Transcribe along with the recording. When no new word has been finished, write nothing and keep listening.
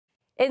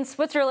In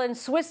Switzerland,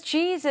 Swiss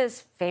cheese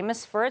is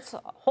famous for its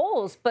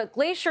holes, but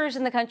glaciers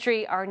in the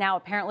country are now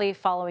apparently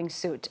following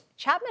suit.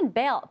 Chapman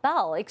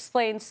Bell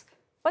explains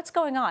what's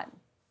going on.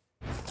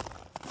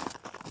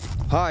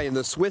 High in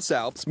the Swiss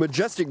Alps,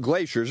 majestic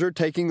glaciers are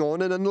taking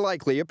on an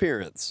unlikely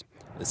appearance.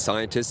 The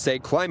scientists say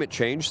climate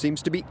change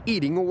seems to be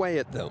eating away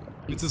at them.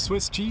 It's a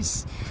Swiss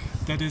cheese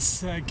that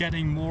is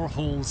getting more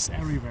holes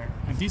everywhere.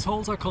 And these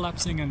holes are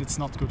collapsing and it's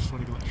not good for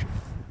the glacier.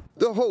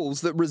 The holes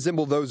that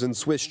resemble those in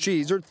Swiss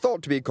cheese are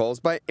thought to be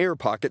caused by air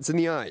pockets in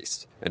the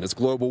ice. And as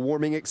global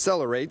warming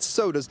accelerates,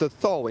 so does the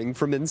thawing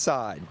from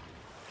inside.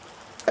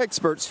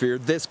 Experts fear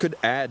this could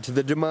add to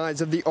the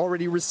demise of the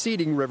already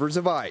receding rivers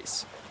of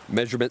ice.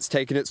 Measurements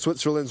taken at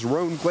Switzerland's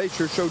Rhone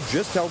Glacier show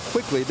just how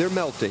quickly they're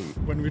melting.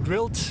 When we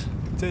drilled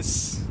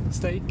this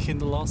stake in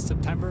the last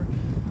September,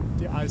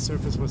 the ice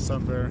surface was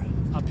somewhere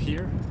up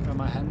here where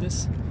my hand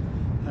is,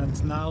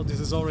 and now this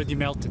is already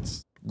melted.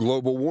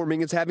 Global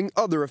warming is having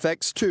other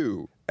effects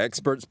too.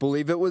 Experts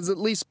believe it was at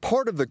least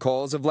part of the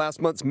cause of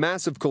last month's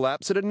massive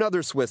collapse at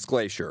another Swiss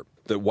glacier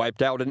that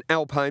wiped out an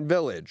alpine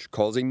village,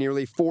 causing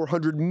nearly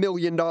 $400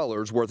 million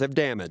worth of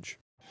damage.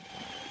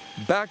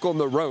 Back on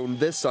the Rhone,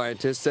 this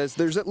scientist says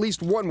there's at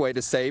least one way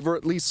to save or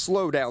at least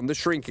slow down the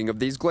shrinking of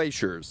these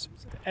glaciers.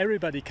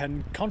 Everybody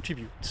can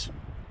contribute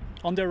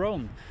on their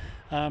own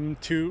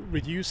to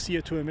reduce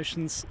CO2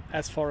 emissions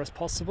as far as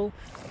possible.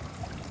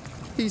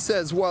 He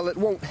says while it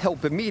won't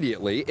help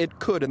immediately, it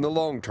could in the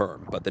long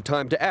term, but the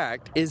time to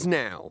act is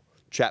now.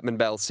 Chapman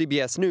Bell,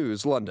 CBS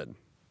News, London.